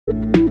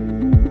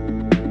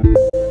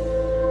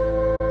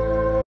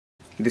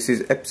This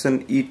is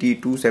Epson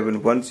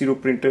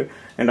ET-2710 printer,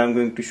 and I'm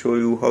going to show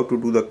you how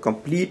to do the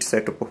complete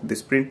setup of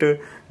this printer.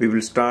 We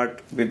will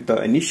start with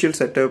the initial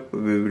setup.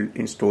 We will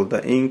install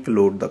the ink,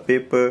 load the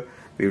paper,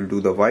 we will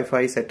do the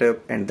Wi-Fi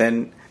setup, and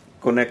then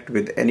connect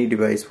with any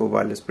device for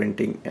wireless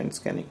printing and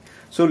scanning.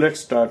 So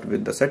let's start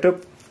with the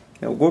setup.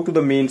 Now go to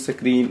the main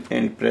screen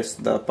and press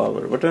the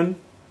power button.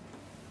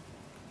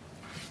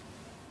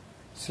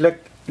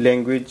 Select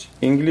language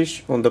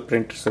English on the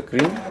printer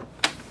screen.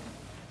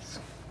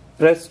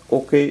 Press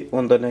OK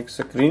on the next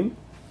screen.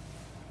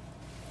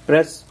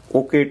 Press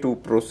OK to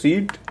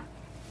proceed.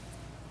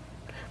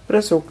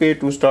 Press OK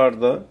to start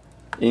the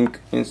ink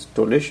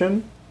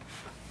installation.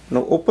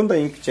 Now open the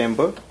ink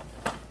chamber,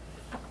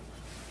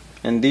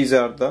 and these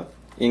are the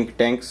ink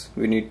tanks.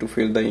 We need to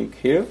fill the ink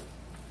here,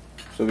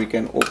 so we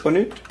can open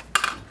it.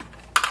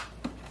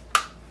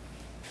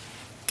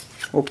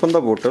 Open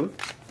the bottle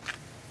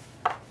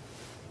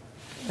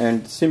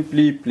and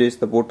simply place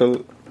the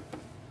bottle.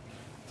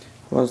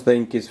 Once the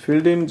ink is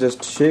filled in,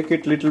 just shake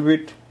it a little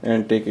bit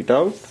and take it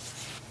out.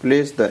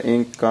 Place the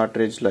ink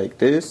cartridge like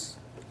this.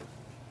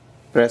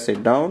 Press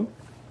it down.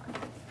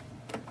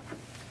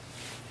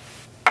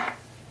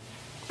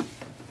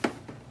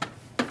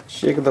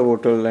 Shake the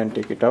bottle and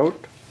take it out.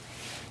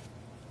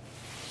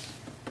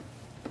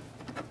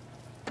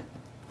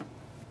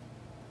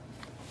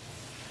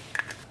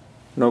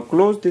 Now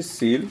close this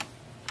seal.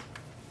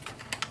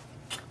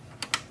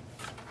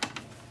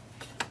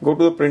 Go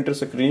to the printer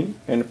screen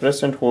and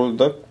press and hold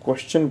the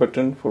question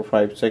button for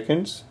 5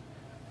 seconds.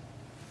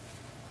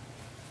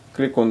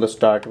 Click on the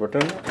start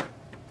button.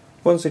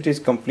 Once it is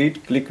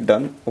complete, click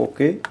done.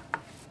 OK.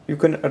 You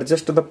can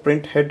adjust the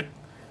print head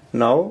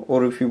now,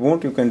 or if you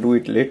want, you can do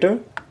it later.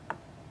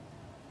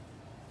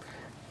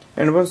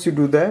 And once you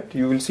do that,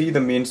 you will see the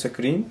main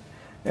screen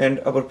and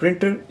our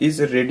printer is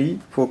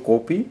ready for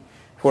copy.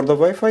 For the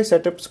Wi-Fi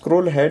setup,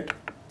 scroll ahead,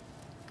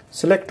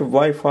 select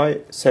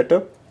Wi-Fi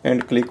setup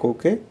and click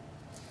OK.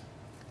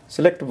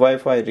 Select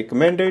Wi-Fi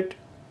recommended.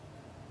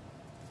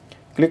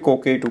 Click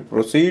OK to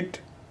proceed.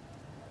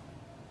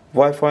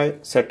 Wi-Fi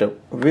setup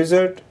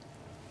wizard.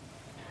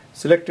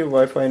 Select your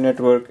Wi-Fi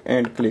network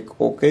and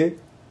click OK.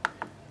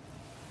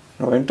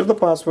 Now enter the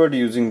password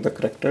using the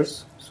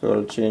characters. So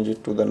I'll change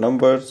it to the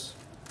numbers.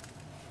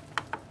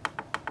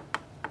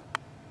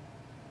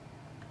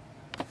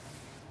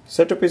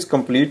 Setup is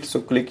complete,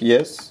 so click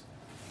yes.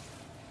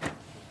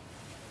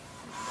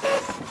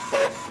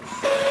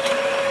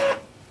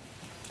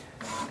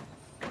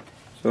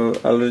 So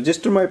I'll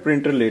register my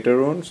printer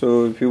later on,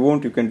 so if you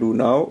want, you can do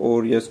now,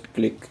 or just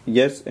click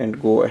yes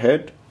and go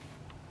ahead.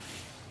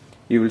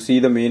 You will see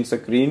the main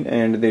screen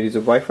and there is a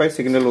Wi-Fi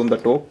signal on the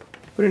top.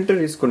 Printer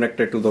is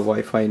connected to the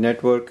Wi-Fi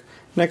network.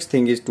 Next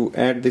thing is to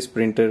add this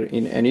printer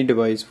in any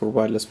device for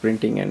wireless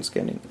printing and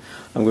scanning.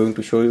 I'm going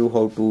to show you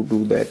how to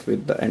do that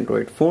with the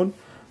Android phone.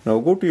 Now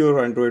go to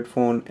your Android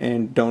phone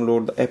and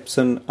download the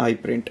Epson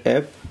iPrint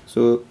app.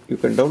 So you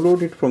can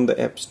download it from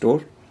the App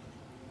Store.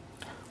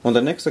 On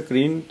the next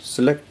screen,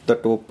 select the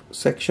top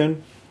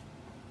section.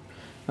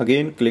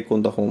 Again, click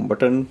on the home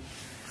button.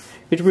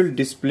 It will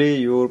display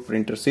your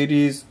printer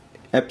series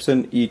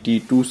Epson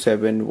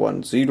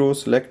ET-2710.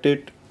 Select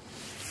it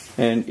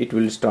and it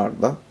will start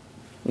the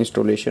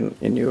installation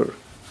in your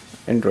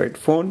Android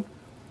phone.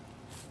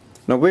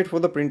 Now wait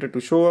for the printer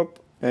to show up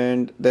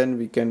and then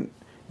we can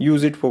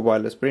use it for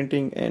wireless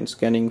printing and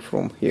scanning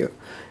from here.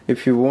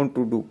 If you want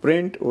to do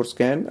print or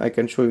scan, I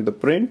can show you the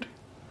print.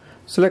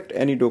 Select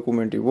any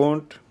document you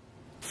want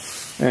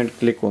and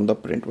click on the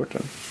print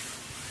button.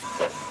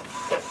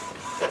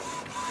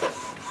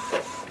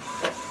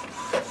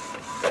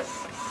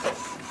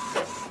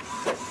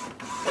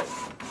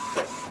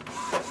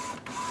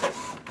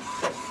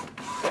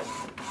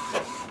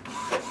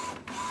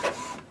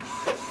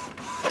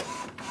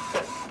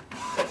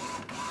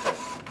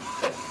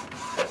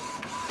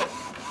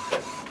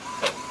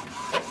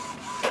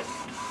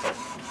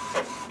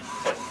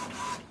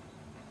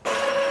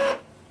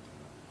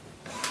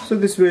 So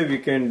this way we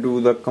can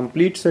do the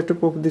complete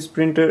setup of this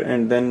printer,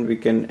 and then we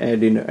can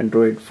add in an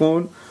Android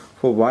phone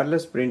for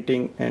wireless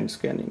printing and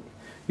scanning.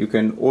 You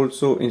can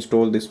also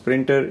install this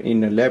printer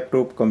in a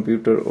laptop,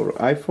 computer or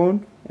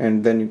iPhone,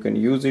 and then you can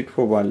use it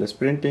for wireless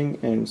printing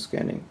and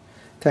scanning.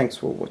 Thanks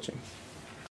for watching.